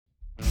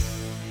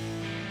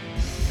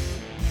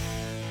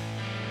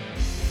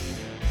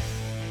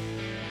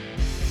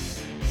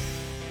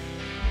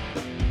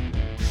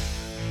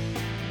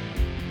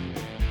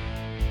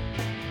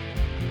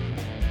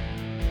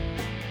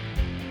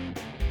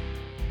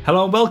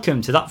Hello and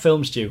welcome to That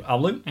Film Stew.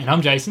 I'm Luke. And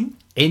I'm Jason.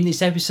 In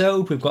this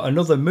episode, we've got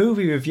another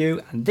movie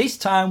review, and this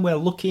time we're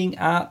looking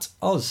at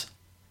us.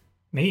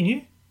 Me and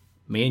you?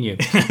 Me and you.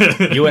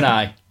 You and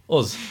I.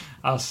 Us.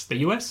 Us. The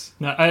US?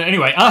 No.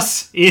 Anyway,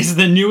 Us is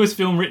the newest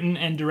film written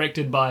and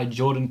directed by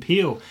Jordan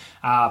Peele,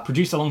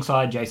 produced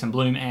alongside Jason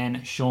Blum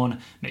and Sean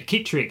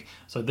McKittrick.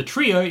 So the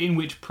trio in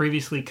which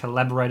previously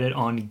collaborated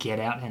on Get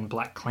Out and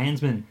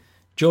BlacKkKlansman.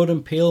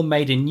 Jordan Peele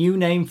made a new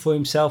name for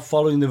himself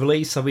following the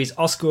release of his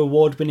Oscar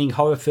award-winning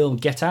horror film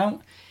Get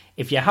Out.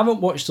 If you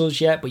haven't watched us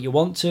yet but you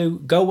want to,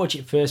 go watch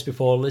it first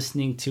before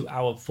listening to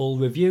our full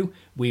review.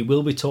 We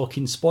will be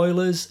talking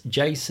spoilers.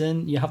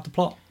 Jason, you have the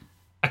plot.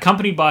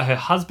 Accompanied by her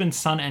husband,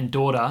 son and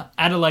daughter,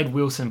 Adelaide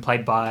Wilson,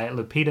 played by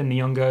Lupita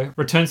Nyong'o,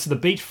 returns to the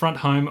beachfront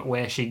home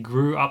where she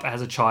grew up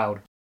as a child.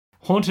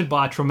 Haunted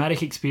by a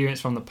traumatic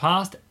experience from the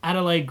past,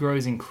 Adelaide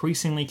grows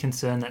increasingly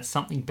concerned that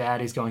something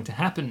bad is going to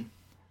happen.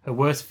 Her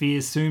worst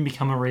fears soon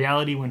become a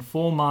reality when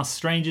four masked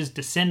strangers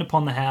descend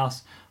upon the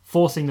house,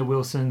 forcing the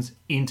Wilsons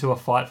into a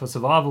fight for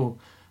survival.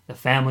 The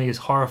family is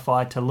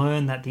horrified to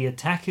learn that the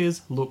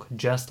attackers look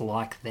just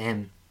like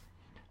them.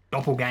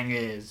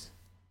 Doppelgangers.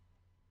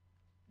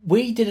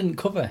 We didn't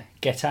cover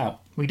Get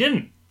Out. We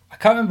didn't. I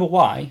can't remember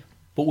why,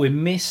 but we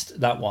missed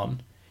that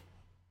one.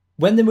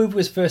 When the movie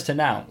was first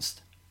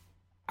announced,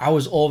 I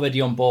was already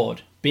on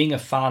board, being a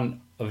fan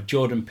of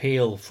Jordan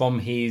Peele from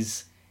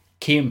his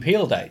Key and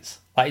Peele days.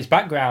 Like, his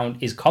background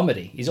is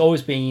comedy. He's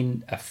always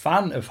been a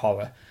fan of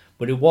horror,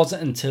 but it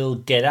wasn't until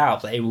Get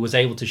Out that he was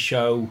able to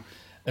show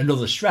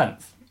another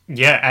strength.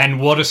 Yeah, and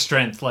what a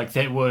strength. Like,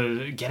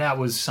 Get Out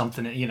was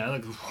something,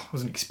 like, it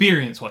was an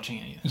experience watching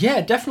it.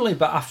 Yeah, definitely,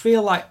 but I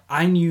feel like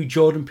I knew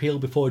Jordan Peele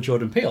before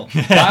Jordan Peele.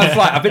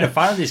 I've been a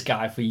fan of this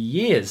guy for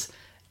years,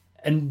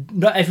 and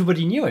not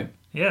everybody knew him.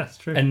 Yeah, it's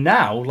true. And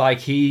now, like,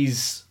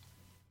 he's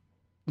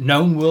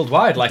known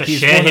worldwide. Like, he's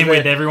share him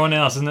with everyone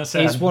else, isn't that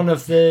sad? He's one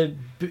of the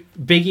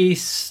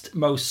biggest,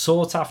 most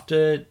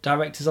sought-after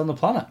directors on the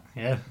planet.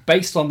 Yeah.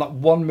 Based on that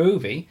one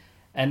movie,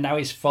 and now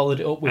he's followed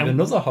it up with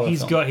another horror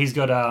film. He's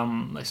got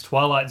this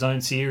Twilight Zone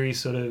series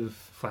sort of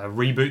a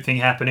reboot thing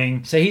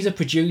happening. So he's a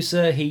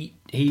producer, he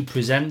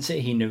presents it,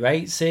 he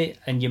narrates it,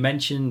 and you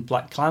mentioned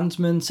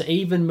BlacKkKlansman, so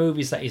even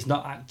movies that he's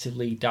not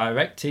actively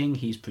directing,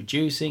 he's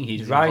producing,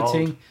 he's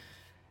writing. Involved.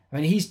 I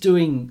mean, he's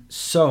doing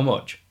so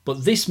much.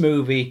 But this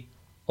movie,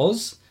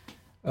 Us,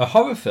 a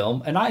horror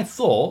film, and I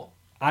thought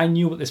I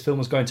knew what this film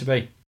was going to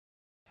be.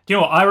 Do you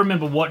know what? I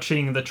remember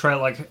watching the trailer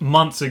like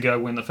months ago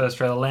when the first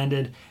trailer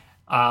landed.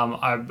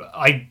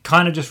 I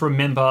kind of just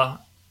remember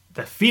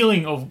the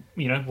feeling of,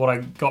 what I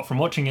got from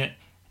watching it.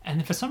 And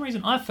then for some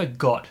reason, I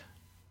forgot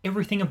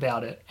everything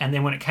about it. And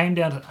then when it came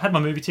down to, I had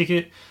my movie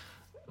ticket,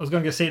 I was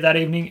going to go see it that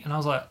evening, and I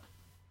was like,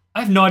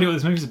 I have no idea what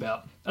this movie's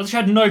about. I just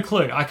had no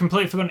clue. I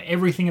completely forgotten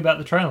everything about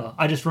the trailer.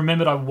 I just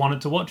remembered I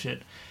wanted to watch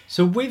it.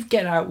 So with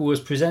Get Out, we was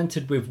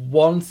presented with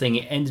one thing,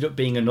 it ended up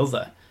being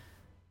another.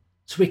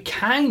 So we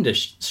kind of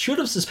should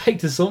have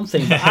suspected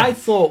something. But I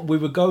thought we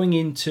were going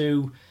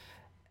into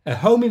a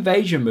home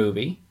invasion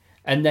movie,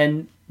 and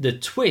then the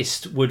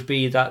twist would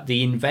be that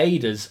the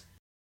invaders,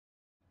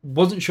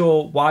 wasn't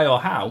sure why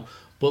or how,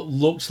 but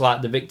looked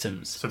like the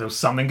victims. So there was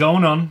something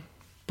going on.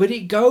 But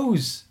it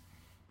goes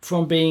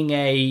from being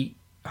a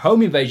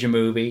home invasion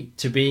movie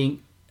to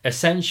being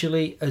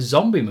essentially a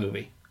zombie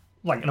movie.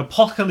 Like an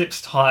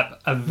apocalypse type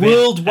event.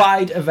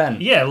 Worldwide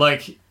event. Yeah,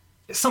 like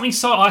something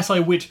so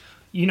isolated, which,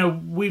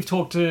 we've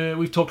talked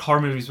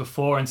horror movies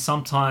before, and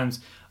sometimes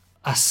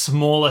a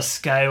smaller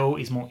scale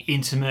is more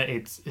intimate.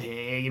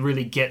 It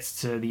really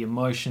gets to the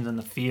emotions and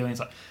the feelings.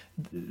 Like,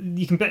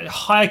 you can bet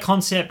higher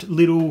concept,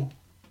 little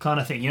kind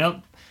of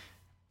thing.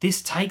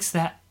 This takes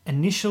that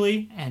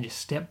initially and just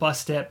step by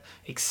step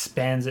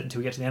expands it until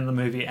we get to the end of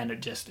the movie, and it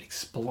just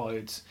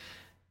explodes.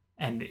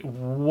 And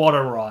what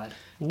a ride!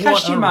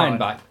 Cast your mind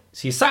back.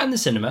 So you sat in the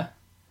cinema,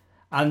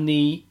 and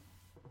the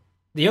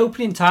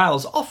opening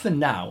titles, often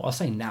now, I'll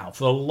say now,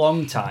 for a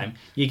long time,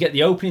 you get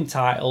the opening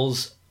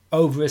titles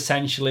over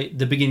essentially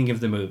the beginning of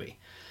the movie.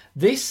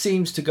 This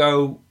seems to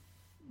go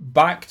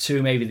back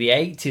to maybe the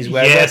 80s,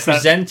 where we're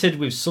presented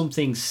with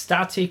something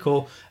static,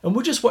 and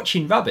we're just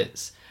watching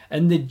rabbits.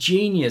 And the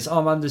genius,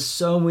 there's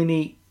so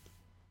many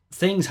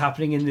things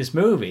happening in this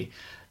movie,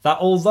 that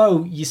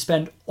although you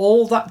spend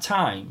all that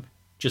time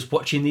just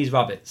watching these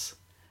rabbits,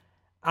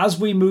 as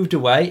we moved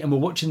away and we're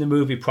watching the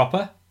movie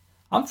proper,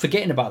 I'm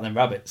forgetting about them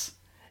rabbits.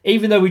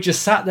 Even though we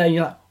just sat there and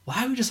you're like,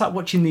 why are we just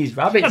watching these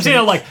rabbits? I'm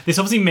saying, this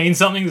obviously means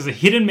something. There's a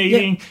hidden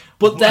meaning. Yeah,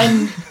 but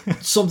then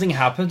something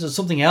happens and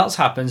something else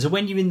happens. And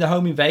when you're in the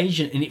home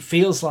invasion and it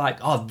feels like,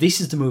 this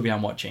is the movie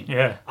I'm watching.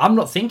 Yeah. I'm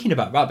not thinking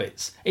about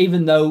rabbits,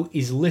 even though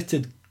he's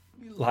littered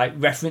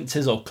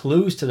references or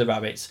clues to the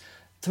rabbits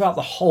throughout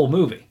the whole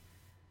movie.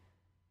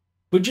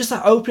 But just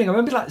that opening, I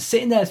remember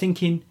sitting there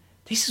thinking,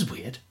 this is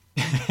weird.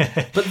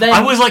 But then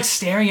I was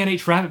staring at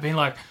each rabbit being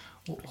like,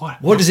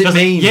 what does it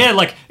mean?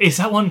 Yeah, is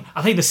that one,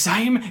 are they the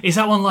same? Is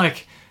that one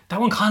that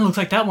one kind of looks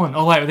like that one.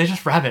 Oh wait, they're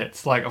just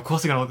rabbits. Of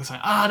course they're going to look the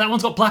same. That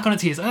one's got black on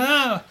its ears.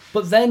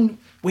 But then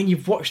when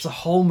you've watched the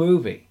whole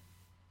movie,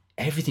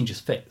 everything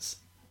just fits.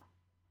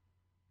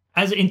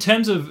 As in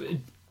terms of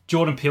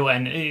Jordan Peele,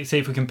 and see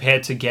if we compare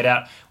to Get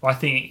Out, well, I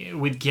think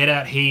with Get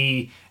Out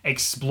he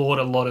explored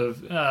a lot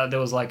of there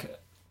was like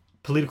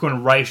political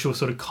and racial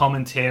sort of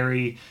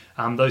commentary,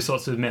 those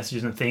sorts of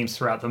messages and themes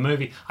throughout the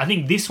movie. I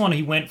think this one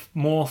he went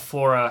more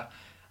for a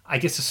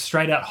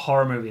straight out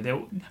horror movie.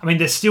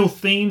 There's still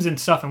themes and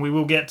stuff, and we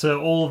will get to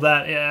all of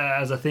that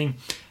as a thing.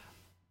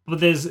 But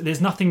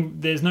there's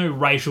no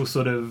racial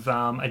sort of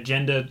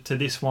agenda to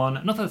this one.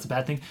 Not that that's a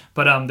bad thing,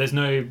 but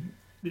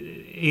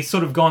he's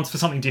sort of gone for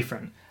something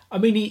different. I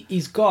mean,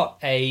 he's got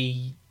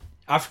a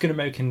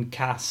African-American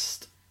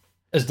cast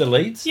as the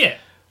leads. Yeah.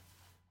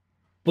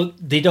 But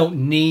they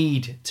don't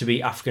need to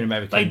be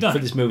African-American for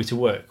this movie to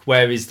work.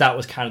 Whereas that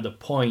was kind of the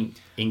point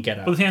in Get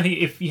Out. But the thing, I think,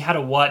 if you had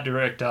a white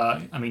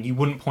director, I mean, you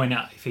wouldn't point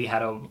out if he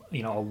had a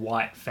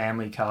white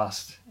family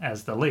cast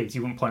as the leads.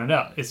 You wouldn't point it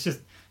out. It's just,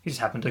 he just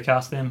happened to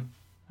cast them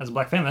as a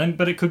black family.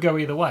 But it could go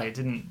either way. It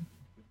didn't...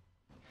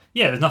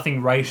 Yeah, there's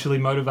nothing racially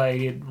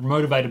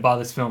motivated by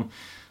this film.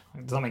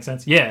 Does that make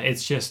sense? Yeah,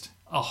 it's just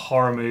a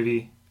horror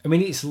movie. I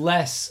mean, it's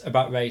less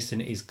about race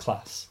than it is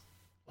class.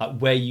 Like,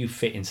 where you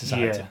fit in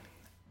society. Yeah.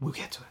 We'll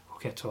get to it. We'll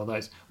get to all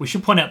those. We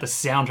should point out the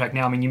soundtrack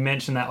now. I mean, you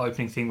mentioned that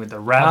opening thing with the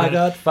rabbit.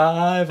 I got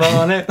 5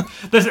 on it.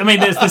 There's the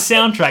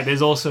soundtrack.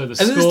 There's also the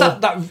score.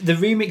 And there's the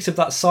remix of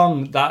that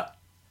song that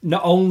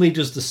not only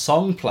does the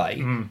song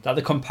play, that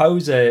the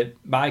composer,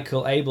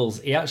 Michael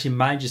Abels, he actually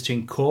manages to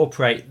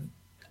incorporate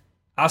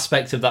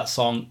aspects of that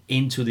song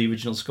into the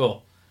original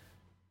score.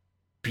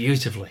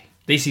 Beautifully.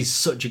 This is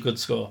such a good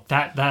score.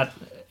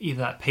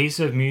 That piece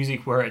of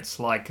music where it's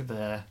like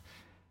the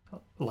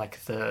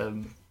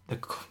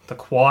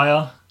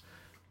choir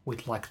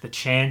with like the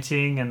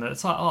chanting and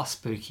it's like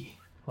spooky.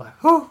 Like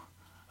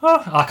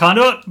I can't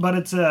do it, but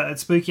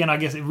it's spooky, and I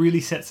guess it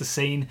really sets the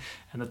scene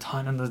and the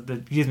tone and the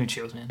gives me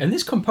chills, man. And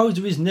this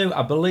composer is new.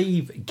 I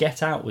believe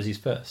Get Out was his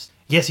first.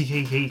 Yes,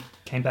 he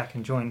came back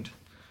and joined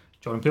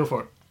Jordan Peele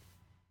for it.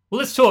 Well,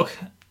 let's talk.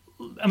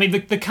 I mean,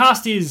 the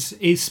cast is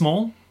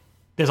small.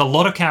 There's a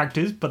lot of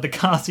characters, but the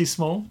cast is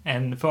small,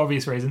 and for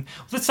obvious reasons.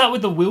 Let's start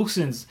with the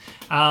Wilsons.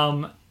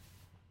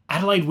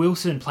 Adelaide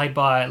Wilson, played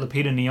by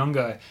Lupita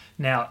Nyong'o.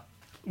 Now,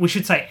 we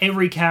should say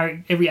every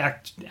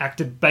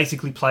actor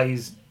basically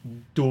plays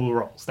dual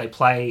roles. They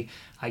play,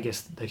 I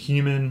guess, the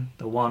human,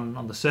 the one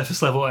on the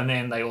surface level, and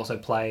then they also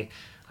play,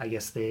 I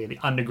guess, the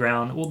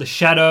underground, or the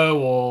shadow,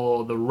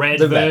 or the red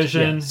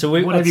version. Yeah. So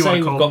whatever you want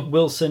to call we've got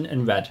Wilson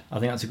and Red. I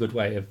think that's a good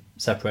way of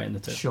separating the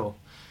two. Sure.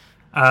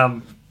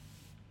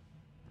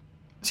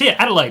 So yeah,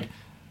 Adelaide.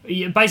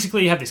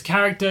 Basically, you have this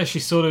character.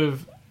 She's sort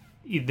of...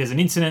 There's an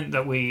incident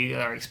that we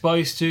are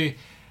exposed to.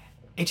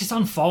 It just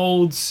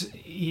unfolds.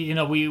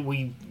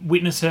 We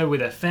witness her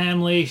with her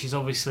family. She's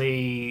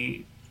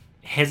obviously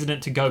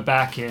hesitant to go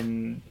back,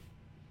 and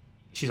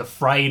she's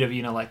afraid of,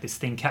 like this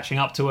thing catching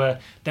up to her.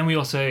 Then we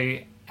also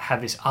have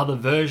this other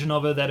version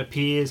of her that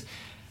appears.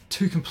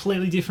 2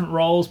 completely different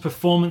roles,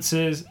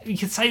 performances. You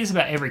could say this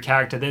about every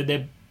character.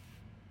 They're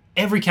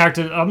every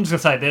character. I'm just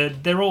gonna say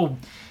they're all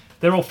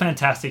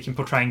fantastic in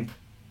portraying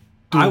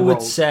dual roles. I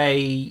would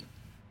say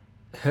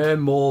her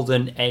more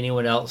than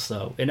anyone else,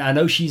 though. And I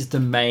know she's the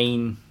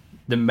main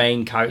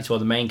character or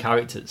the main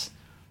characters,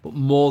 but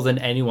more than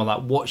anyone,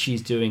 like what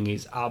she's doing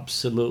is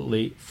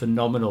absolutely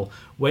phenomenal.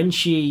 When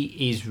she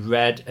is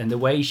Red and the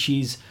way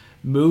she's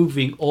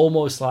moving,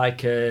 almost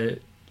like a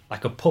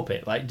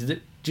puppet, like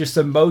just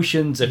the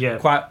motions are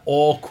quite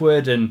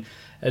awkward, and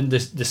the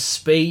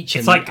speech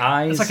it's and like the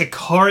eyes. It's like a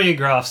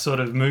choreographed sort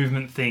of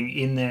movement thing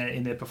in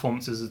their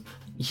performances.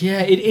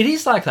 Yeah, it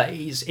is like that.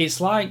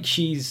 It's like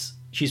she's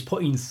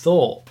putting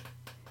thought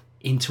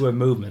into her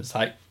movements.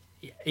 Like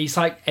it's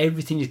like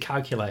everything is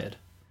calculated,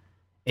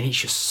 and it's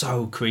just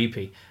so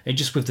creepy. And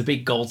just with the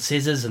big gold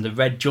scissors and the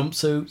red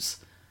jumpsuits,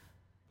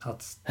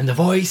 and the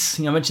voice.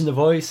 I mentioned the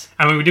voice.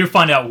 I mean, we do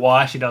find out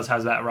why she does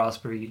have that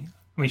raspberry.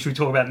 I mean, should we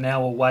talk about it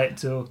now or wait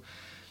till?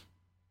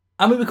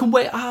 I mean, we can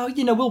wait.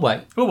 We'll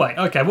wait. We'll wait.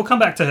 Okay, we'll come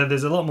back to her.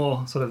 There's a lot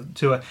more sort of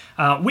to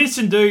her.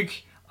 Winston Duke,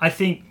 I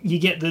think you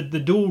get the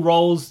dual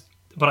roles.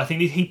 But I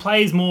think he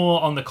plays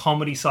more on the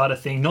comedy side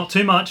of things, not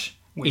too much.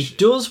 He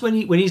does when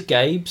he's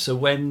Gabe. So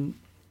when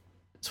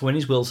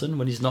he's Wilson,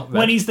 when he's not Red.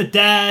 When he's the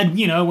dad,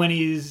 when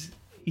he's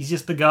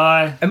just the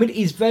guy. I mean,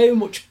 he's very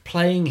much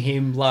playing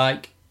him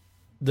like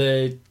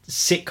the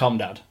sitcom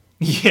dad.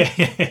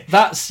 Yeah,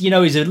 that's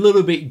he's a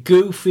little bit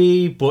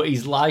goofy, but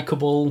he's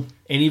likable,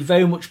 and he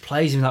very much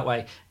plays him that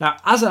way. Now,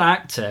 as an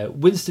actor,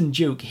 Winston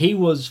Duke, he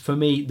was for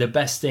me the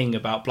best thing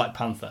about Black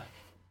Panther.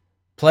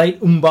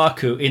 Played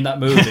M'Baku in that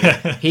movie.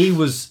 He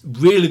was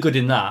really good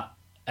in that.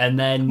 And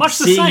then much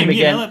the same,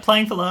 again, like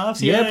playing for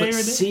laughs. Yeah, but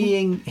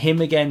seeing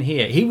him again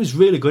here, he was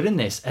really good in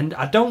this. And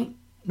I don't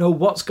know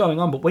what's going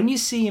on, but when you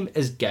see him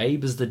as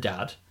Gabe, as the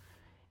dad,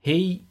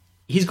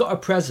 he's got a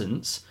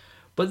presence.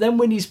 But then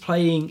when he's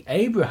playing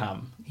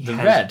Abraham, the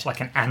Red, like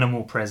an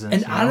animal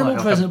presence,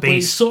 but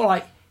it's sort of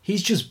like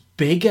he's just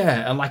bigger,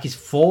 and like his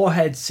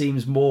forehead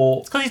seems more.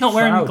 It's because he's not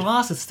wearing proud.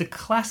 glasses. It's the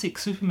classic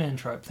Superman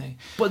trope thing.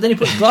 But then he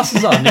puts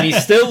glasses on, and he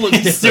still looks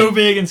He's different. still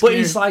big and scary. But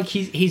it's like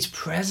his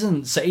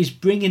presence, so he's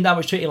bringing that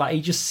much to it. Like,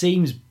 he just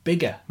seems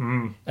bigger,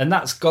 and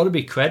that's got to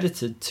be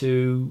credited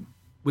to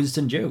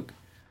Winston Duke.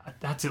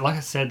 That's it. Like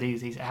I said,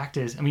 these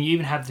actors. I mean, you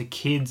even have the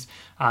kids.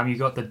 You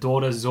got the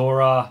daughter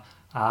Zora,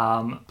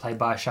 played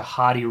by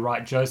Shahadi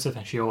Wright Joseph,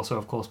 and she also,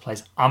 of course,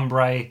 plays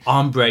Umbre.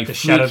 The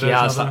shadow freaky version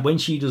ass. of Like her. when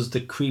she does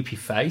the creepy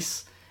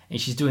face and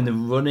she's doing the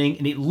running,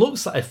 and it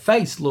looks like her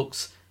face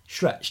looks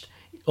stretched.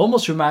 It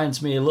almost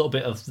reminds me a little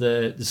bit of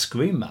the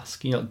Scream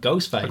mask,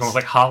 Ghostface. Almost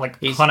like heart, like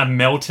It's kind of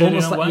melted in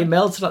almost a like way. you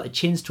melted like the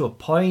chins to a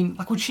point.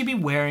 Like, would she be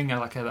wearing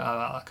like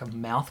a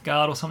mouth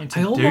guard or something to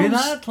I do almost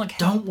that? Like,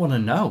 don't want to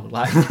know.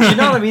 Like, do you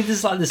know what I mean?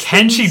 There's like this.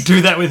 can she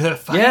do that with her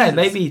face? Yeah,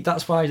 maybe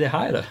that's why they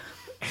hired her.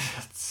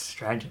 It's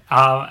strange.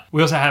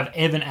 We also have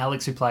Evan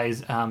Alex, who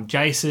plays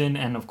Jason,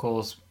 and of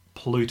course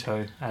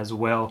Pluto as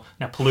well.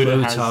 Now Pluto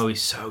Pluto has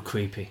is so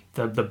creepy.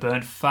 the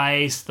burnt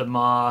face, the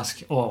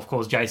mask, or of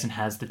course Jason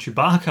has the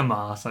Chewbacca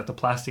mask, like the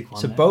plastic one.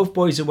 So there. both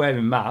boys are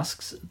wearing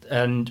masks,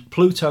 and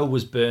Pluto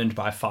was burned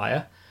by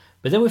fire.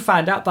 But then we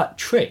find out that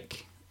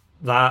trick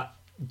that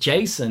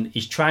Jason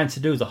is trying to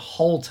do the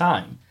whole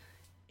time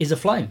is a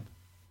flame.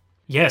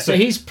 Yeah, So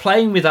he's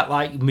playing with that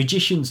like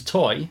magician's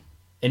toy,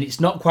 and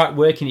it's not quite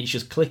working. It's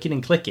just clicking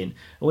and clicking.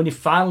 And when he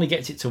finally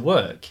gets it to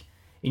work,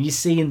 and you're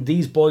seeing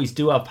these boys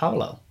do our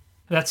parallel.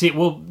 that's it.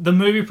 Well, the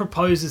movie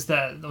proposes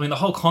that. I mean, the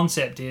whole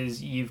concept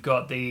is you've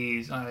got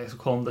these. I guess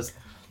we'll call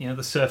them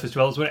the surface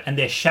dwellers, and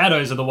their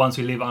shadows are the ones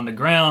who live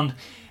underground.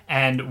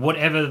 And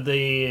whatever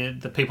the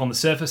people on the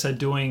surface are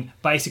doing,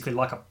 basically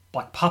like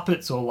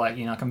puppets or like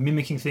a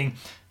mimicking thing,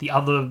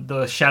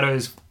 the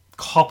shadows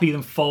copy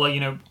them,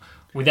 follow,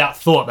 without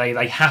thought.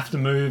 They have to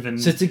move.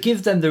 And So to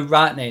give them the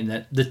right name,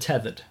 then the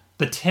tethered.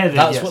 the tethered.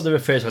 That's yes. what they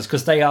refer to as,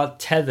 because they are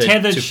tethered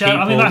to shadow.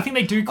 people. I mean, I think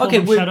they do call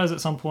them we're- shadows at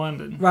some point.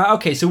 But Right,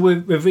 okay, so we're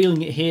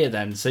revealing it here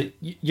then. So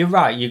you're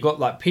right, you've got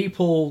like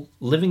people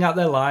living out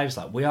their lives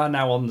like we are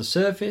now on the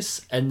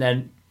surface, and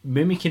then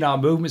mimicking our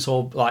movements,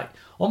 or like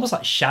almost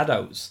like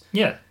shadows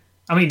yeah,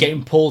 I mean,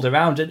 getting pulled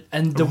around.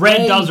 And the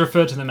Red way, does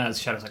refer to them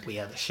as shadows. Like we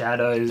are the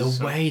shadows.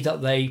 the way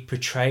that they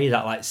portray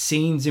that, like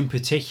scenes in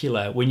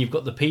particular, when you've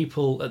got the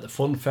people at the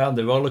fun fair,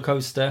 the roller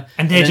coaster,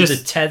 And they're then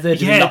just- the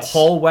tethered yeah, in that it's-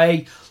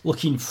 hallway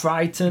looking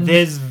frightened.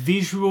 There's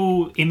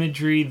visual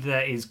imagery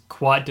that is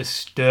quite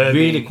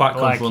disturbing. Really quite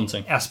like,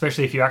 confronting.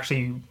 Especially if you're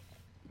actually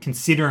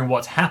considering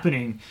what's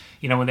happening.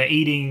 When they're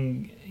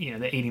eating,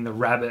 they're eating the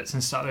rabbits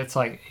and stuff. It's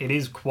like, it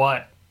is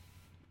quite,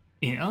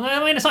 I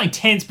mean, it's not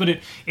intense, but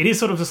it is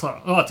sort of just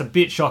like, oh, it's a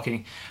bit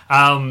shocking.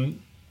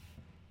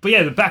 But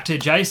yeah, back to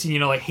Jason,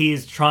 like he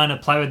is trying to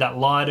play with that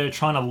lighter,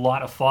 trying to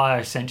light a fire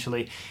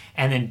essentially.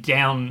 And then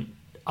down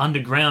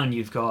underground,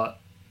 you've got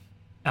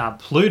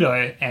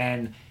Pluto,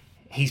 and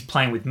he's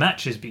playing with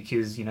matches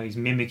because, he's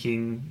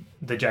mimicking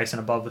the Jason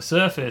above the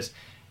surface.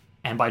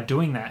 And by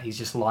doing that, he's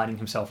just lighting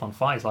himself on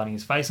fire. He's lighting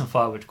his face on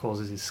fire, which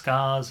causes his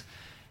scars.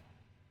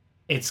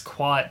 It's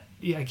quite,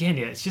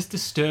 it's just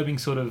disturbing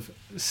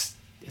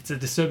it's a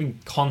disturbing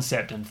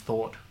concept and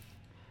thought.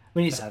 I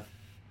mean,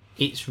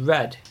 it's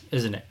Red,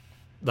 isn't it?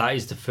 That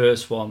is the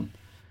first one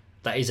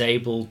that is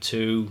able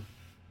to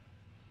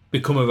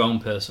become her own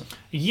person.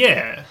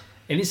 Yeah.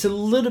 And it's a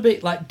little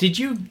bit like, did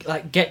you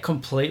like get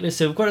completely?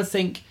 So we've got to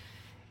think,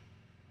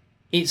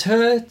 it's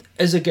her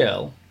as a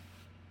girl,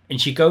 and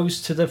she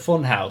goes to the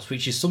fun house,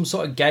 which is some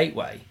sort of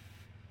gateway.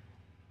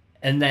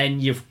 And then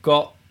you've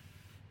got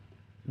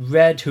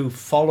Red who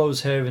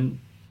follows her, and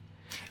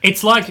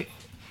It's like,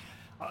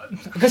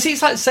 because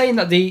it's like saying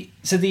that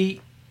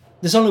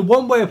there's only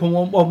one way up and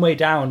one way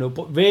down,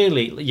 but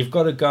really you've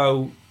got to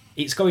go.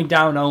 It's going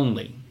down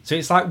only, so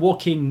it's like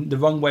walking the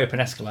wrong way up an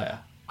escalator.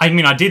 I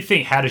mean, I did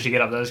think, how does she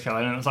get up those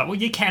escalators? And it's like, well,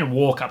 you can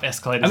walk up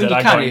escalators. I mean, that you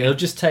I can. don't- It'll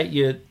just take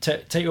you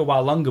a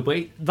while longer,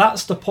 but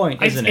that's the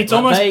point, isn't it? It's Like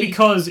almost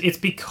it's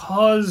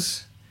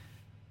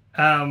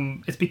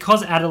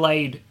because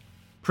Adelaide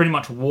pretty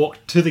much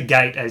walked to the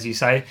gate, as you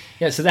say.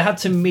 yeah. So they had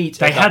to meet.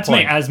 They at had that to meet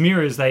point. as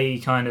mirrors. They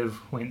kind of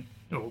went,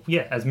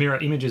 as mirror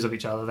images of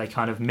each other. They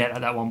kind of met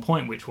at that one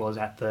point, which was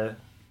at the,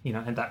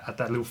 at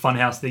that little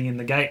funhouse thing in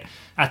the gate,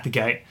 at the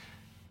gate,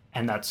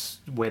 and that's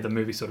where the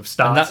movie sort of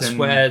starts.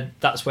 And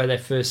that's where they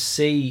first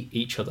see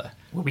each other.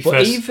 we But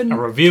first even- are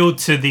revealed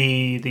to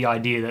the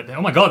idea that,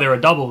 oh my god, there are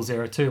doubles,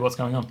 there are two. What's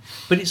going on?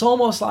 But it's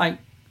almost like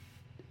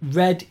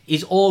Red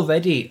is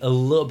already a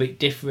little bit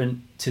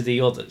different to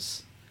the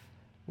others.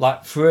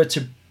 Like, for her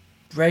to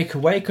break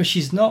away, because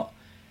she's not...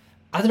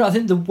 I don't know, I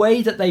think the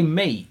way that they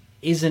meet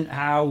isn't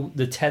how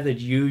the tethered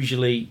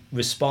usually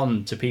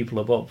respond to people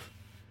above.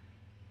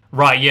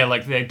 Right? Yeah,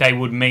 like they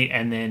would meet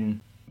and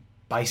then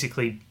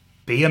basically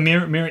be a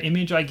mirror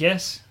image, I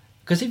guess.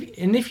 Because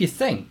if you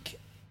think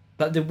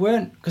that they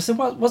weren't... Because there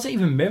wasn't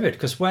even mirrored,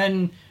 because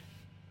when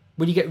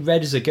you get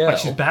Red as a girl... Like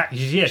she's back.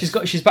 Yeah,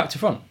 She's back to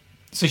front.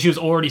 so she was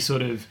already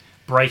sort of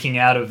breaking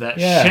out of that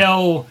Yeah.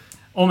 shell,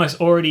 almost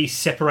already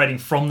separating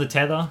from the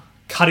tether,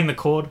 cutting the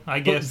cord, I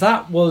But guess.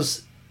 that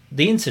was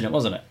the incident,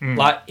 wasn't it? Mm.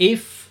 Like,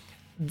 if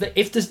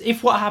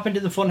if what happened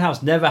in the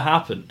funhouse never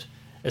happened,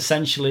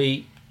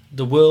 essentially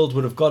the world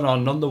would have gone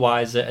on none the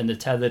wiser, and the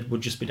tethered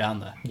would just be down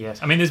there.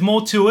 Yes, I mean there's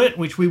more to it,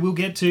 which we will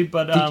get to,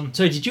 but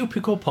Did you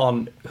pick up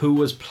on who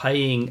was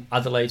playing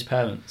Adelaide's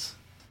parents?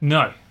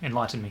 no,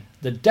 enlighten me.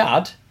 The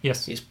dad,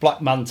 Yes. it's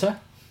Black Manta.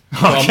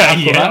 Okay,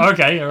 yeah,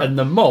 okay. All right. And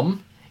the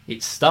mum,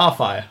 it's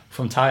Starfire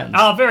from Titans.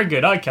 Oh, very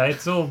good. Okay,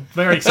 it's all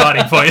very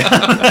exciting for you.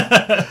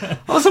 I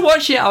was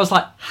watching it, I was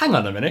like, hang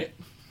on a minute.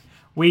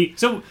 We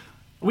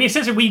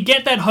essentially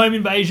get that home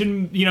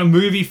invasion,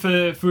 movie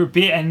for a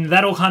bit, and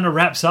that all kind of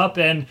wraps up.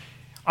 And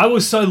I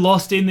was so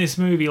lost in this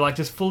movie, like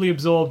just fully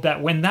absorbed,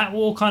 that when that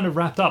all kind of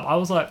wrapped up, I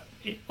was like,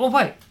 oh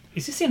wait,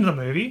 is this the end of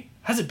the movie?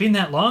 Has it been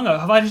that long? Or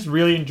have I just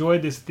really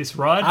enjoyed this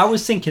ride? I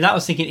was thinking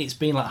it's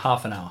been like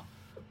half an hour.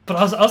 But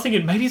I was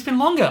thinking maybe it's been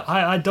longer.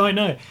 I don't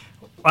know.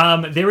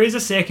 There is a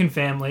second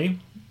family,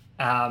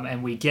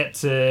 and we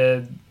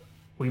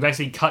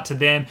basically cut to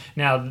them.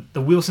 Now,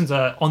 the Wilsons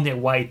are on their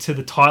way to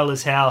the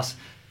Tyler's house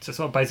to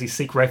sort of basically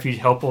seek refuge,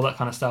 help, all that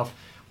kind of stuff.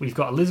 We've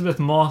got Elizabeth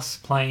Moss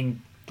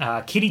playing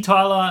Kitty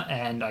Tyler,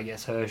 and I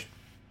guess her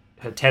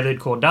tethered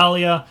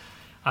Cordelia.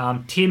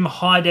 Tim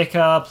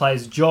Heidecker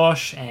plays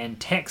Josh and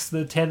Tex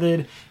the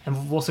tethered. And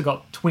we've also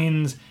got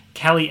twins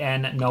Callie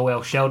and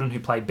Noelle Sheldon, who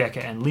play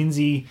Becca and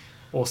Lindsay.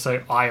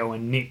 Also Io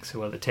and Nix,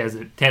 who are the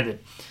tethered.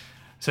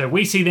 So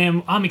we see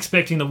them. I'm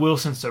expecting the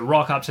Wilsons to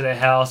rock up to their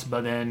house,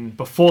 but then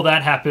before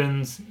that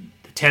happens,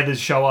 the tethers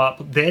show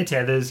up, their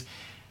tethers,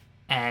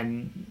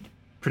 and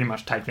pretty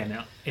much take them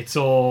out. It's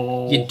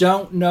all... You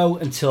don't know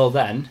until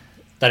then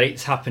that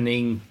it's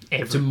happening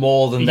to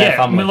more than their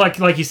family. I mean,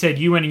 like you said,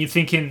 you went and you're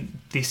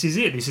thinking, this is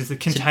it. This is the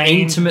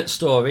contained... intimate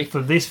story.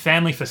 For this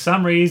family, for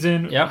some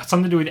reason. Yep.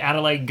 Something to do with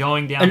Adelaide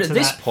going down and to at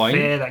this that point,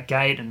 fair, that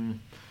gate,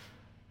 and...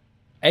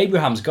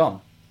 Abraham's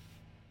gone.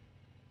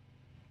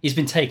 He's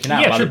been taken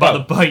out by the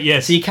boat,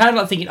 yes. So you're kind of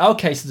like thinking,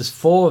 okay, so there's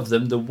 4 of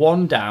them, the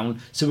one down,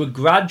 so we're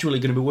gradually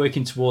going to be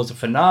working towards a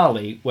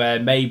finale where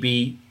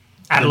maybe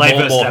Adelaide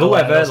versus or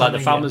Adelaide whoever, or like the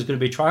family's going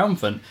to be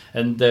triumphant,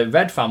 and the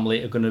Red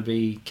family are going to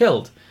be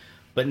killed.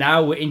 But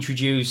now we're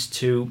introduced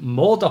to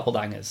more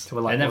doppelgangers, So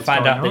we're like, and then what's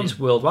find going out that on? it's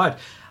worldwide.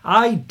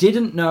 I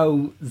didn't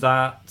know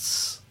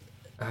that...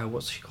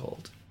 what's she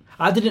called?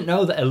 I didn't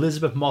know that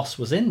Elizabeth Moss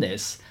was in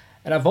this,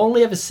 and I've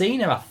only ever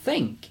seen her, I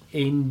think,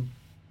 in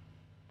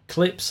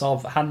clips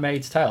of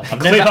Handmaid's Tale. I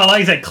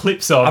like that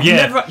clips of,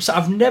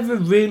 I've never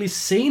really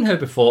seen her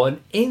before,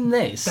 and in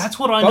this... That's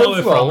what I know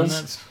her from. And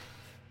that's...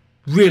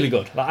 really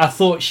good. Like, I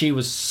thought she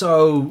was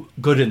so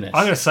good in this.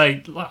 I gotta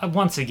say,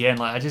 once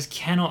again, I just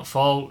cannot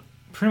fault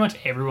pretty much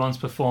everyone's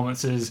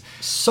performances.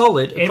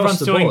 Solid across Everyone's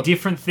the doing board.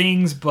 different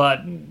things,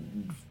 but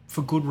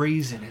for good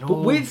reason. But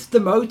with the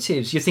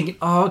motives, you're thinking,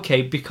 oh,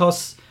 okay,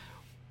 because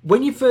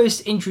when you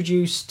first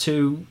introduced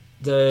to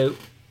the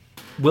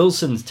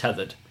Wilsons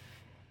tethered,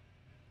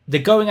 they're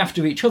going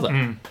after each other.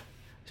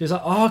 So it's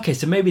like, oh, okay,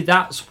 so maybe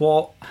that's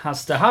what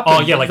has to happen.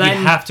 Oh, yeah, But like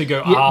you have to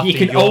go after you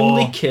can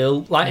only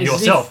kill like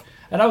yourself.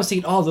 And I was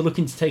thinking, oh, they're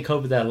looking to take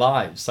over their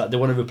lives, like they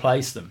want to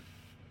replace them.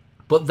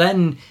 But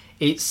then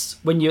it's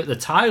when you're at the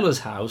Tyler's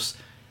house,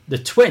 the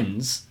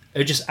twins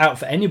are just out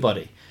for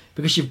anybody.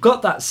 Because you've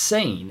got that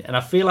scene, and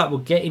I feel like we're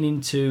getting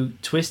into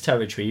twist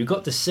territory. You've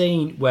got the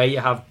scene where you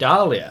have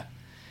Dahlia,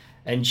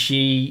 and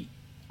she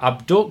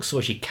abducts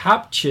or she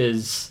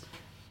captures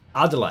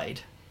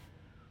Adelaide,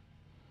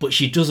 but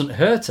she doesn't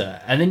hurt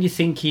her. And then you're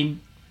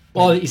thinking,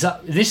 well,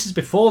 this is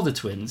before the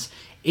twins.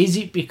 Is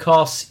it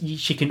because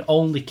she can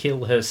only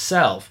kill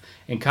herself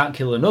and can't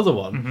kill another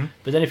one? Mm-hmm.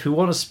 But then if we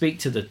want to speak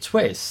to the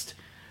twist,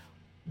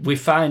 we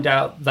find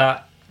out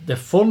that the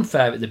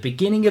funfair at the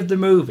beginning of the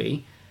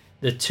movie,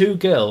 the 2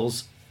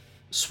 girls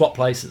swap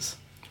places.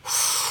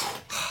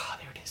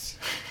 There it is.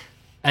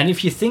 And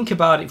if you think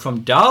about it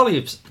from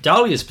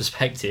Dahlia's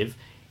perspective,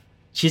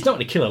 she's not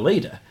going to kill a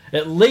leader.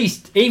 At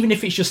least, even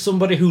if it's just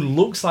somebody who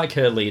looks like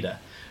her leader.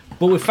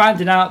 But we're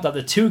finding out that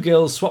the 2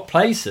 girls swap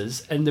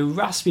places, and the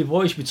raspy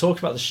voice, we talked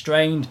about the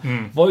strained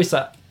voice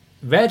that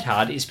Red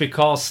had, it's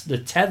because the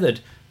tethered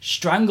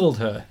strangled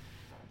her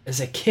as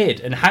a kid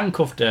and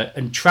handcuffed her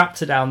and trapped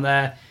her down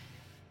there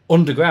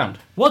underground.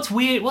 What's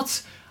weird?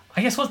 What's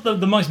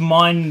the most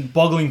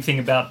mind-boggling thing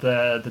about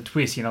the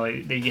twist? You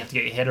you have to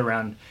get your head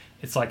around.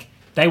 It's like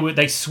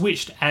they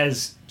switched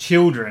as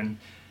children,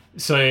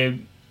 so.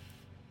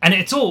 And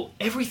it's all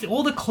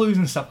the clues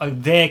and stuff are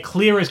there,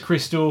 clear as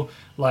crystal.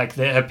 Like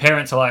her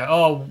parents are like,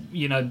 oh,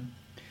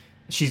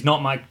 she's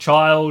not my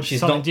child.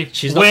 She's not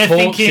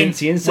talked since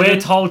the incident. We're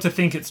told to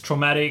think it's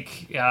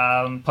traumatic,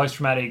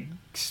 post-traumatic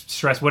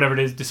stress, whatever it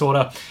is,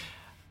 disorder.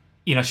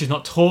 She's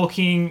not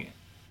talking.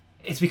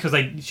 It's because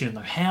she doesn't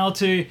know how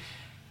to.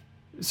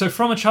 So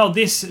from a child,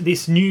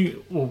 this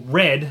new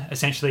Red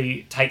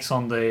essentially takes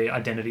on the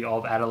identity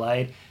of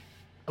Adelaide,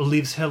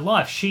 lives her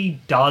life. She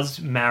does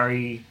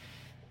marry.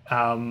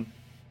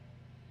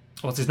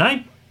 What's his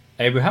name?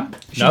 Abraham?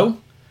 No.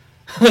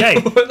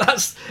 Gabe.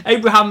 That's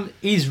Abraham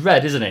is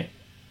Red, isn't it?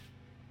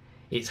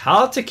 It's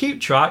hard to keep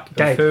track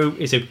of who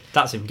is who.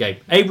 That's him, Gabe.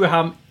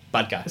 Abraham,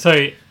 bad guy.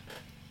 So,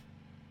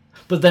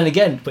 But then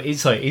again,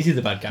 is he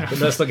the bad guy? But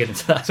let's not get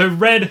into that. So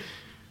Red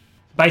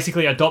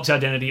basically adopts the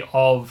identity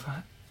of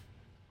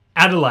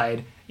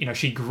Adelaide. You know,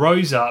 she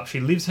grows up, she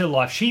lives her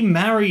life, she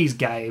marries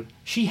Gabe,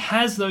 she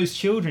has those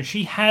children,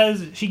 she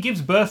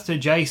gives birth to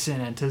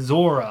Jason and to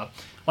Zora.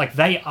 Like,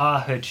 they are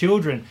her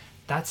children.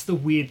 That's the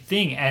weird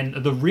thing. And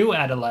the real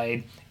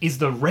Adelaide is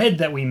the Red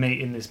that we meet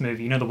in this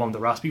movie. You know, the one with the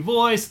raspy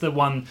voice, the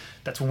one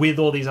that's with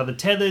all these other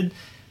tethered.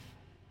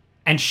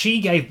 And she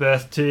gave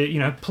birth to, you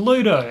know,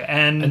 Pluto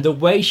and the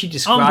way she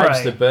describes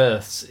Umbre. the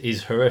births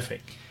is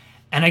horrific.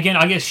 And again,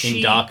 I guess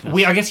In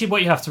darkness. I guess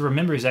what you have to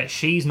remember is that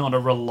she's not a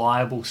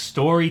reliable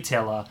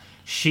storyteller.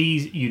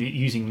 She's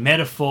using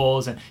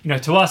metaphors, and you know,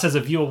 to us as a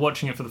viewer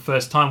watching it for the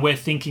first time, we're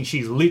thinking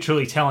she's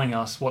literally telling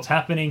us what's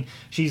happening.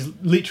 She's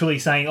literally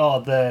saying,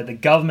 "Oh, the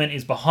government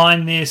is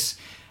behind this.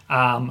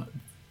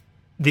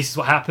 This is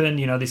what happened.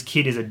 You know, this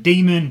kid is a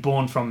demon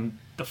born from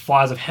the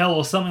fires of hell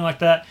or something like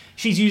that."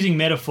 She's using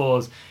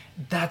metaphors.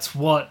 That's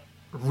what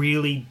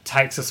really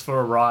takes us for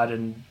a ride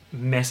and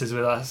messes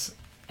with us.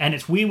 And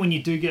it's weird when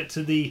you do get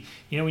to the,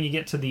 you know, when you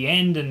get to the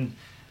end and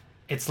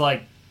it's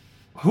like,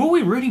 who are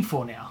we rooting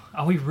for now?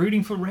 Are we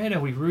rooting for Red? Are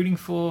we rooting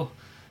for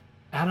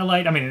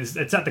Adelaide? I mean,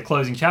 it's at the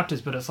closing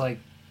chapters, but it's like,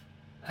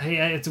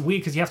 hey, it's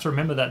weird because you have to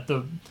remember that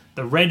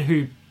the Red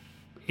who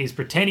is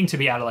pretending to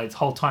be Adelaide's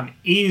whole time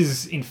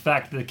is, in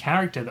fact, the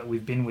character that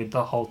we've been with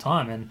the whole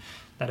time, and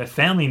that her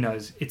family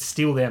knows it's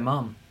still their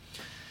mum.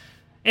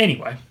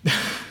 Anyway.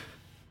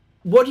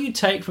 What do you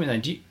take from it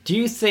then? Do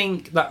you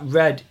think that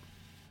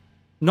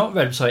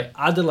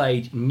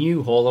Adelaide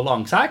knew all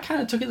along? Because I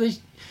kind of took it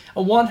this.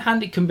 On one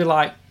hand, it can be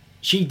like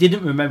she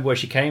didn't remember where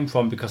she came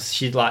from because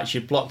she'd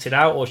blocked it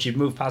out or she'd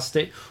moved past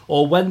it.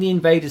 Or when the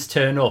invaders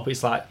turn up,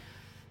 it's like,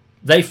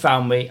 they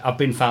found me, I've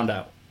been found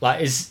out.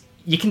 Like,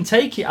 you can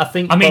take it, I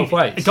think, both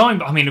ways. I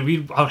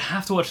would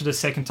have to watch it a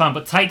second time,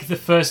 but take the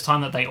first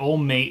time that they all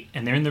meet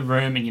and they're in the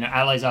room and, you know,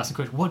 Adelaide's asking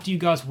questions, what do you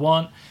guys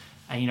want?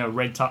 And, you know,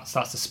 Red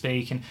starts to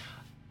speak, and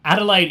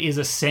Adelaide is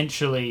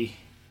essentially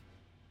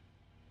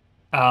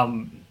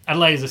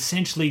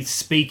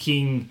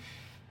speaking.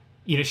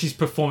 You know, she's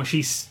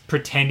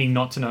pretending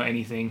not to know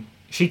anything.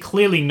 She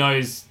clearly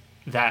knows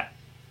that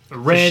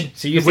Red,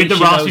 so you with think the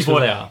she raspy knows who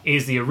voice, they are?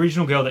 is the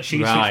original girl that she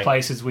switched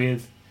places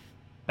with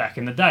back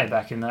in the day,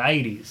 back in the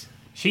 80s.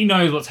 She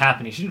knows what's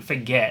happening. She didn't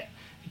forget.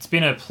 It's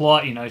been a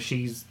plot, you know,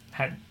 she's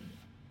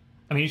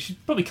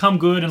probably come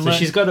good and so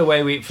she's got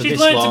away with it for this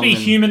long. She's learned to be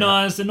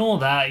humanized and all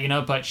that, you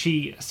know, but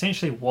she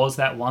essentially was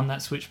that one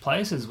that switched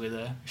places with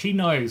her. She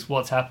knows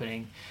what's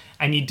happening.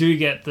 And you do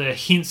get the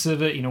hints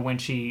of it, you know, when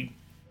she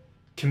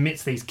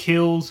commits these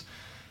kills,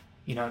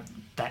 you know,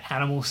 that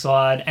animal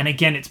side. And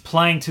again, it's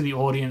playing to the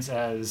audience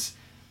as,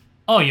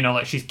 oh, you know,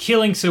 like she's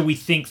killing, so we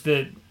think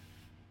that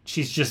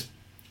she's just,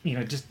 you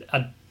know, just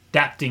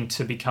adapting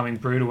to becoming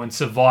brutal and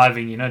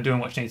surviving, you know, doing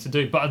what she needs to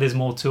do. But there's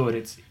more to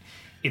it.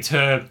 It's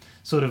her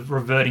sort of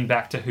reverting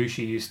back to who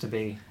she used to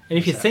be. And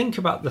if you think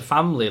about the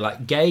family,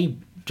 like,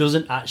 Gabe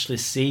doesn't actually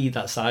see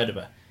that side of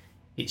her.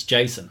 It's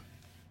Jason.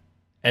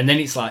 And then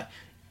it's like,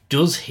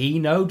 does he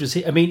know?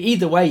 I mean,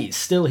 either way, it's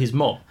still his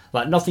mum.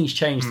 Like, nothing's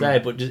changed there,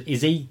 but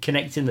is he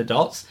connecting the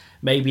dots?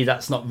 Maybe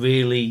that's not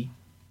really,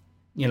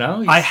 you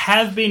know? I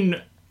have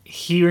been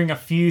hearing a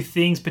few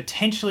things.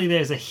 Potentially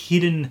there's a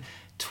hidden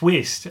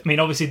twist. I mean,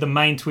 obviously the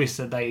main twist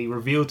that they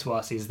revealed to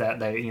us is that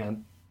they, you know,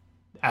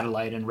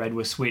 Adelaide and Red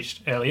were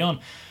switched early on.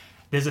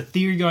 There's a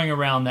theory going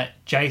around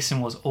that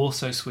Jason was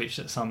also switched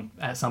at some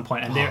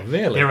point. And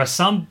really? there are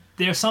some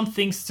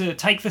things to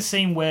take the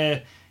scene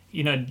where,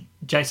 you know,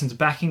 Jason's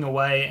backing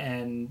away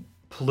and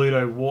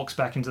Pluto walks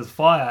back into the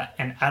fire,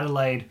 and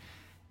Adelaide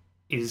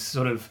is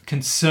sort of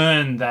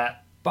concerned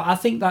that. But I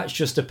think that's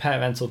just a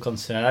parental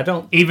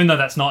concern. Even though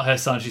that's not her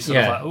son, she's sort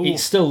of like, ooh. It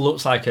still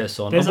looks like her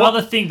son. There's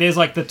other things. There's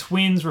like the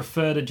twins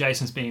refer to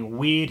Jason as being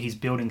weird. He's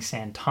building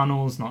sand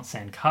tunnels, not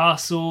sand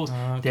castles.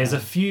 Okay.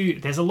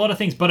 There's a lot of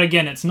things. But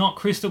again, it's not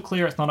crystal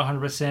clear. It's not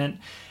 100%.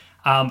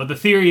 But the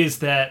theory is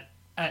that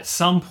at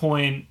some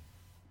point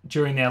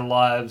during their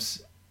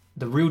lives,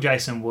 the real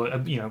Jason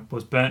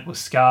was burnt, was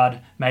scarred.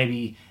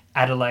 Maybe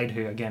Adelaide,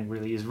 who again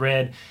really is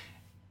Red,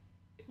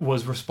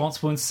 was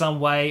responsible in some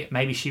way.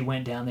 Maybe she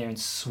went down there and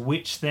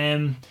switched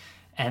them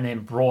and then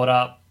brought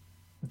up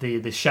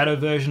the shadow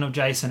version of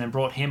Jason and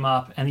brought him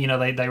up. And, you know,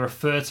 they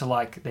refer to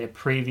like their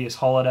previous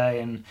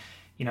holiday and,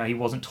 you know, he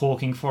wasn't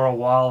talking for a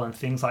while and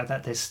things like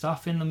that. There's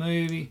stuff in the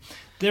movie.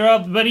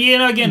 But you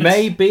know, again,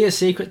 maybe a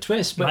secret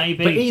twist. But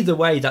either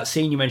way, that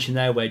scene you mentioned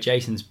there where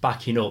Jason's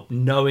backing up,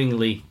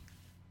 knowingly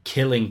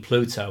killing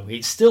Pluto,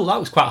 that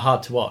was quite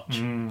hard to watch.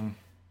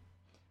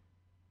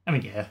 I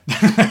mean, yeah.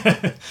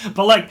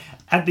 But like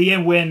at the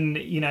end when,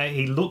 you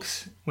know,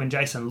 when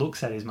Jason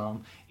looks at his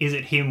mum, is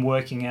it him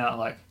working out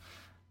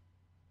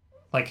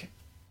like,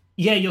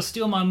 yeah, you're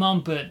still my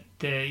mum, but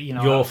you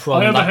know, you're from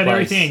I overheard that place.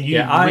 Everything and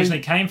you originally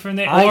came from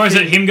there? Or is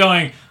it him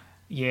going,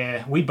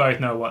 yeah, we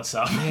both know what's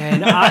up? Yeah,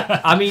 no,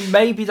 I mean,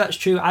 maybe that's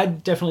true. I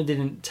definitely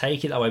didn't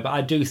take it that way, but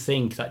I do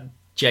think that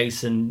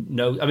Jason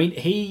knows. I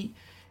mean,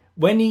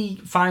 when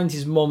he finds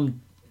his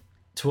mum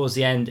towards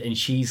the end, and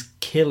she's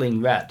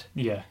killing Red.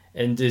 Yeah.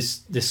 And there's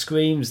the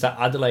screams that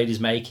Adelaide is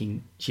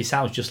making, she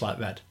sounds just like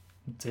Red.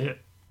 That's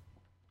it.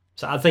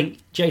 So I think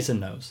Jason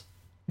knows.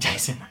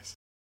 Jason knows.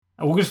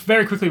 And we'll just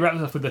very quickly wrap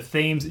this up with the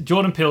themes.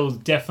 Jordan Peele's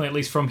definitely, at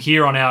least from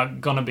here on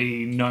out, going to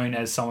be known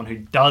as someone who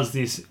does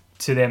this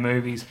to their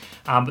movies.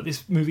 But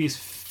this movie is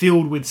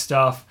filled with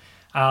stuff.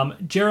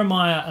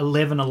 Jeremiah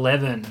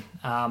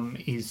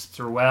 11:11 is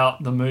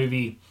throughout the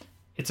movie.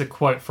 It's a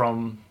quote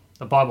from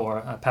the Bible, or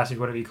a passage,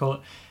 whatever you call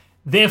it.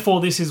 Therefore,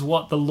 this is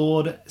what the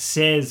Lord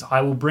says.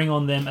 I will bring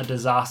on them a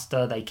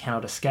disaster they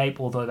cannot escape.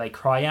 Although they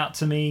cry out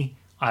to me,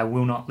 I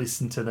will not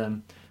listen to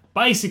them.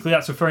 Basically,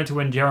 that's referring to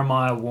when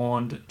Jeremiah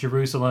warned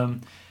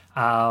Jerusalem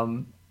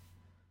that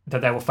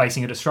they were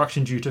facing a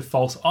destruction due to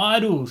false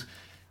idols.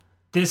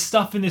 There's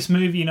stuff in this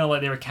movie,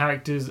 like there are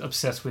characters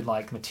obsessed with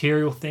like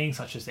material things,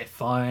 such as their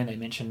phone. They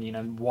mention,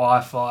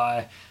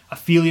 Wi-Fi,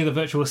 Ophelia, the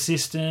virtual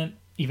assistant,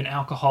 even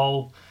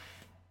alcohol.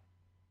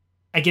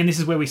 Again, this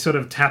is where we sort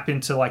of tap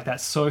into like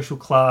that social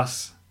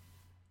class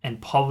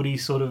and poverty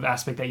sort of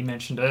aspect that you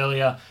mentioned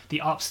earlier.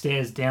 The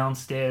upstairs,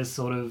 downstairs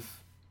sort of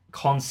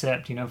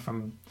concept,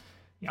 from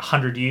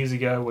 100 years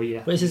ago,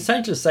 where But it's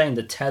essentially saying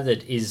the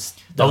tethered is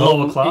the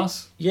lower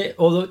class.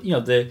 Or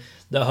the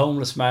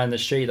homeless man in the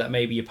street that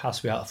maybe you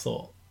pass without a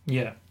thought.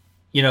 Yeah.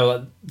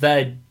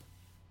 They're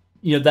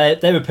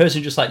a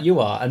person just like you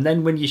are, and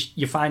then when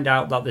you find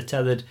out that the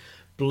tethered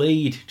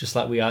bleed just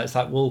like we are, it's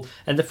like, well,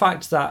 and the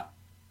fact that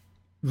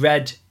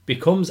Red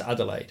becomes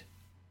Adelaide,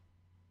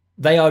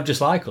 they are just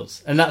like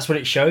us, and that's what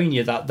it's showing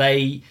you, that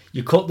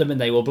you cut them and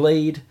they will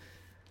bleed.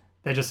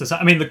 They're just the same.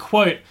 I mean, the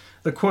quote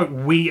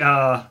 "We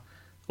are,"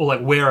 or like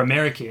 "We're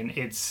American."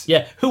 It's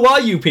who are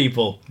you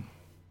people?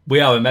 We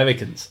are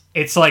Americans.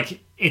 It's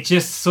like it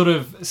just sort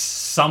of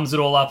sums it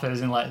all up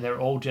as in like they're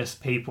all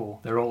just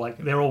people. They're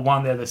all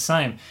one. They're the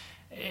same.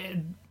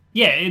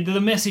 The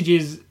message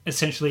is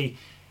essentially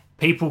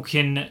people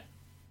can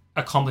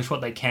accomplish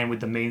what they can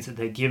with the means that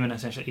they're given.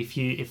 Essentially,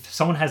 if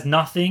someone has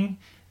nothing,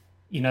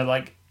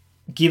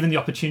 given the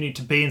opportunity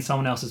to be in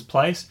someone else's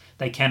place,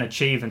 they can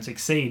achieve and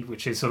succeed,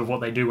 which is sort of what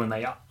they do when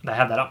they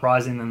have that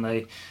uprising, and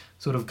they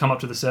sort of come up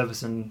to the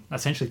surface and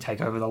essentially take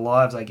over their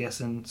lives, I guess,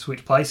 and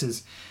switch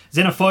places.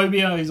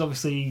 Xenophobia is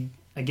obviously,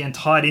 again,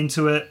 tied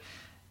into it.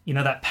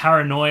 That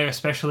paranoia,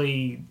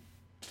 especially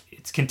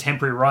it's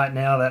contemporary right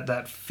now,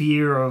 that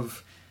fear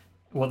of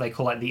what they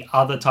call like the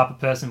other type of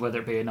person, whether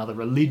it be another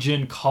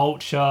religion,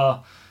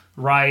 culture,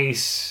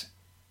 race,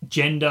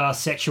 gender,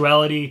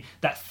 sexuality,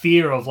 that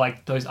fear of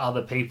like those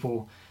other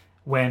people.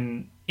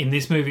 When in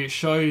this movie it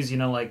shows,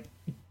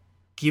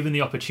 given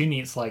the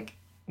opportunity, it's like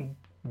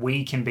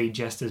we can be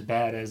just as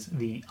bad as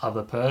the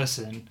other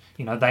person.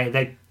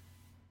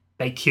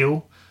 They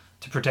kill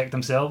to protect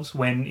themselves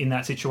when in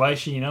that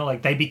situation,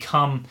 they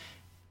become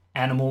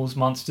animals,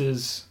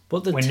 monsters.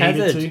 But the when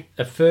tethered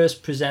are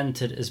first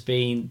presented as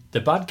being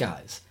the bad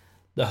guys,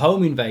 the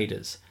home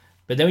invaders.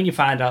 But then when you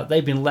find out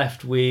they've been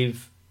left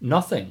with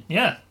nothing.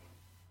 Yeah.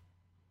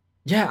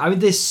 Yeah, I mean,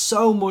 there's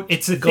so much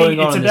going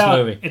on in this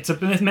movie. It's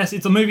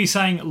a movie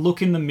saying,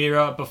 look in the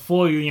mirror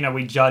before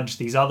we judge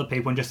these other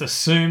people and just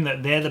assume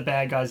that they're the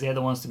bad guys, they're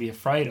the ones to be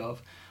afraid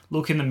of.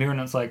 Look in the mirror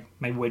and it's like,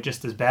 maybe we're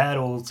just as bad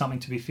or something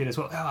to be feared as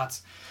well. Oh,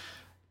 it's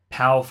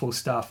powerful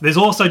stuff. There's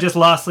also just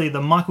lastly the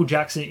Michael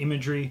Jackson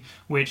imagery,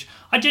 which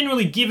I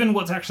generally, given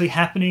what's actually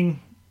happening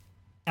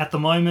at the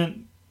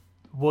moment,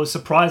 was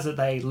surprised that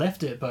they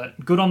left it,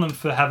 but good on them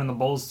for having the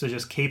balls to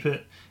just keep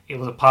it. It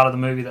was a part of the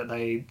movie that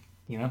they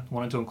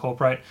wanted to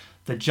incorporate.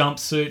 The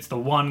jumpsuits, the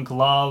one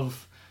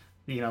glove,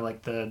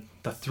 like the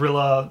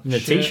Thriller the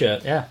shirt.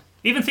 T-shirt, yeah.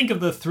 Even think of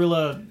the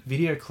Thriller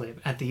video clip.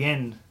 At the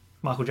end,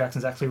 Michael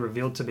Jackson's actually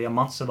revealed to be a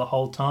monster the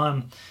whole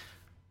time,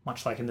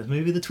 much like in the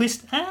movie The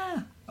Twist.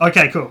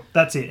 Okay, cool.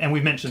 That's it. And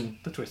we've mentioned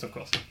The Twist, of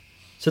course.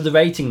 So the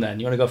rating then,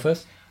 you want to go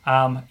first?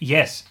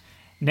 Yes.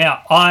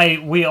 Now,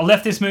 we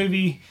left this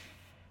movie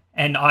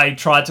and I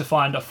tried to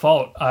find a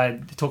fault.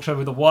 I talked over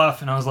with the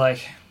wife and I was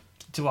like,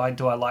 do I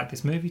like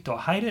this movie? Do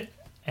I hate it?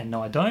 And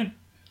no, I don't.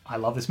 I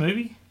love this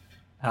movie.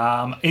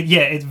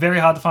 It's very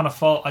hard to find a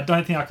fault. I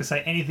don't think I could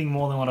say anything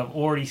more than what I've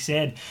already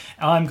said.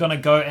 I'm going to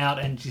go out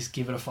and just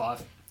give it a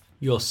 5.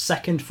 Your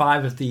second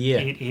 5 of the year.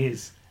 It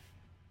is.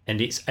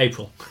 And it's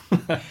April.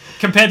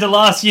 Compared to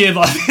last year,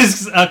 this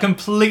is a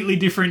completely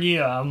different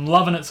year. I'm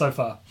loving it so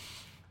far.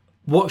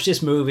 Watched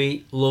this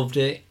movie, loved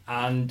it,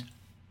 and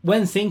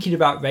when thinking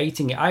about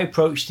rating it, I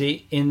approached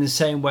it in the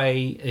same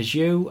way as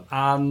you,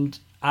 and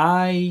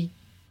I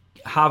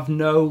have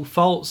no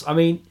faults. I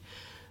mean,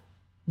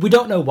 we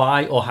don't know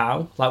why or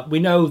how. Like, we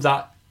know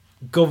that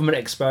government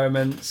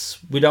experiments,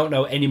 we don't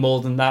know any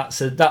more than that.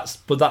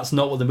 But that's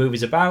not what the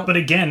movie's about. But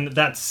again,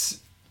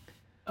 that's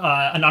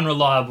an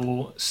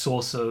unreliable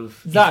source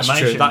of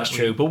information. That's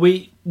true. But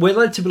we're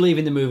led to believe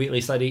in the movie, at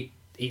least, that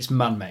it's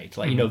man-made.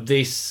 Like,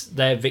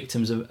 they're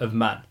victims of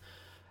man.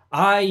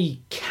 I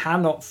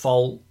cannot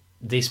fault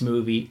this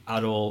movie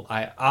at all.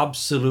 I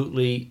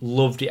absolutely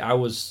loved it. I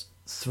was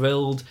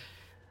thrilled.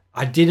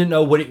 I didn't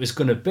know what it was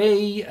going to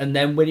be, and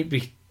then when it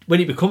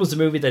becomes the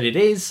movie that it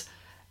is,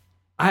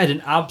 I had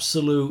an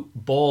absolute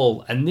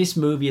ball, and this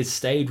movie has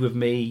stayed with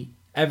me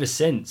ever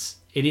since.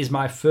 It is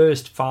my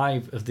first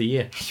 5 of the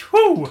year.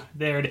 Whew,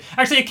 there it is.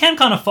 Actually, I can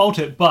kind of fault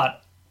it,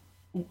 but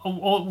I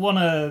want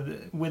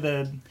to, with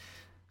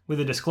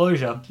a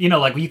disclosure, you know,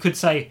 like you could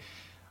say,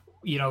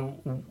 you know,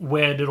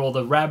 where did all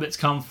the rabbits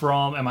come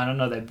from? I don't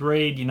know their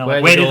breed. You know,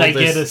 where did they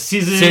get the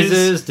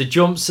scissors, the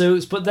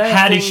jumpsuits? But then,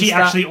 how did she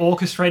actually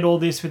orchestrate all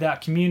this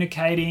without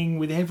communicating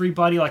with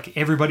everybody? Like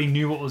everybody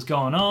knew what was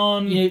going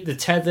on. Yeah, they're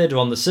tethered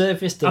on the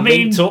surface. They're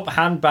linked up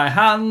hand by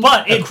hand,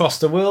 across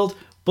the world.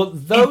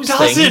 But those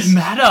things doesn't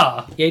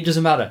matter. Yeah, it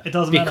doesn't matter. It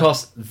doesn't matter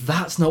because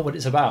that's not what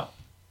it's about.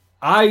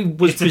 I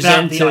was it's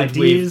presented about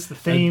the ideas, with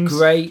the themes. A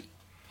great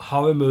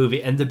horror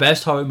movie, and the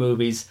best horror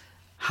movies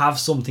have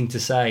something to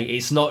say.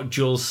 It's not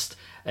just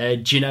a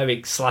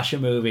generic slasher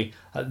movie.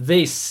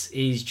 This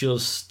is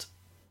just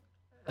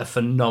a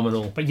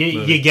phenomenal But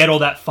movie. you get all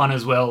that fun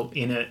as well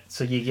in it.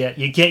 So you get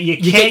your cake, your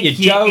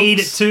you eat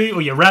it too,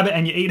 or your rabbit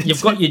and you eat it You've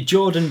too. got your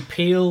Jordan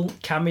Peele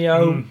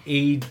cameo.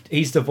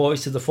 He's the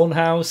voice of the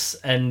Funhouse,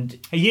 and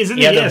he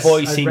had a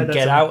voice in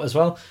Get Out as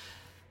well.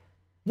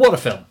 What a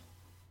film.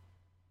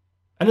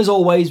 And as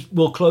always,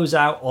 we'll close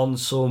out on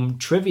some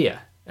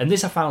trivia. And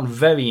this I found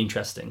very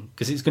interesting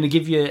because it's going to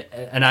give you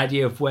an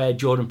idea of where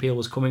Jordan Peele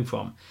was coming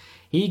from.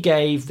 He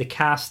gave the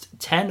cast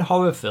 10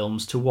 horror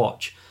films to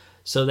watch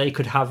so they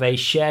could have a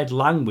shared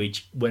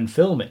language when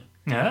filming.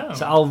 Oh.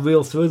 So I'll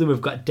reel through them.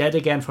 We've got Dead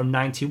Again from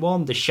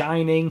 91, The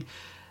Shining,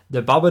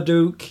 The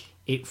Babadook,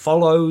 It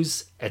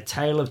Follows, A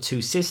Tale of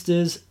Two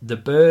Sisters, The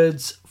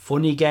Birds,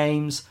 Funny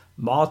Games,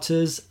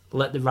 Martyrs,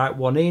 Let the Right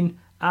One In,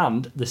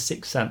 and The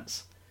Sixth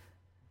Sense.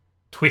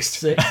 Twist.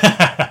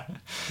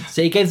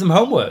 So he gave them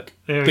homework.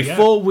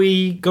 Before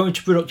we go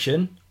into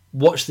production,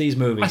 watch these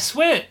movies. I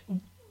swear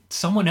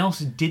someone else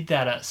did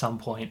that at some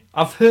point.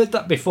 I've heard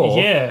that before.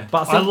 Yeah,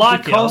 but I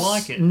think I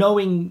like it.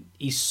 Knowing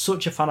he's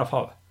such a fan of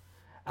horror,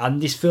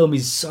 and this film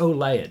is so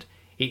layered,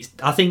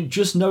 I think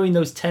just knowing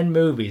those 10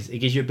 movies, it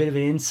gives you a bit of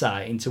an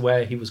insight into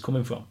where he was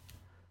coming from.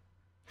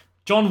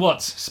 John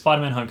Watts,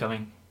 Spider-Man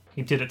Homecoming.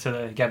 He did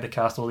it gave the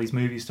cast all these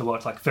movies to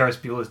watch, like Ferris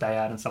Bueller's Day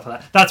Out and stuff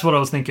like that. That's what I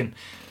was thinking.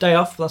 Day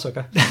off, that's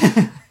okay.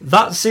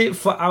 That's it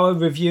for our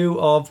review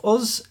of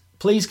Us.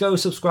 Please go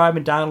subscribe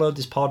and download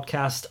this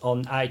podcast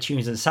on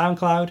iTunes and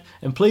SoundCloud.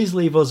 And please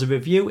leave us a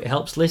review. It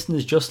helps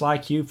listeners just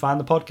like you find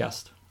the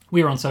podcast.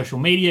 We're on social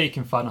media. You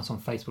can find us on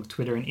Facebook,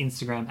 Twitter, and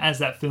Instagram as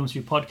That Film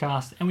Stew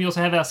Podcast. And we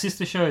also have our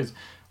sister shows,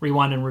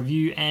 Rewind and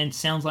Review and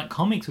Sounds Like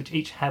Comics, which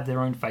each have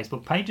their own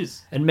Facebook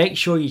pages. And make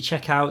sure you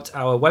check out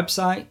our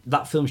website,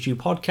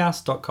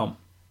 thatfilmstewpodcast.com.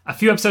 A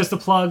few episodes to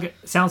plug.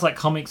 Sounds Like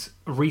Comics'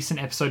 recent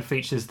episode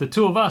features the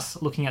two of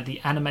us looking at the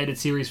animated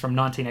series from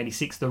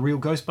 1986, The Real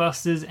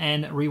Ghostbusters,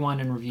 and Rewind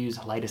and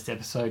Review's latest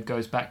episode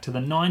goes back to the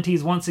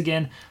 90s once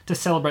again to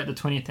celebrate the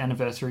 20th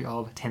anniversary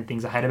of 10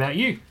 Things I Hate About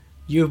You.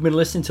 You've been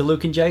listening to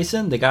Luke and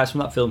Jason, the guys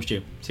from That Film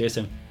Stew. See you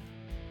soon.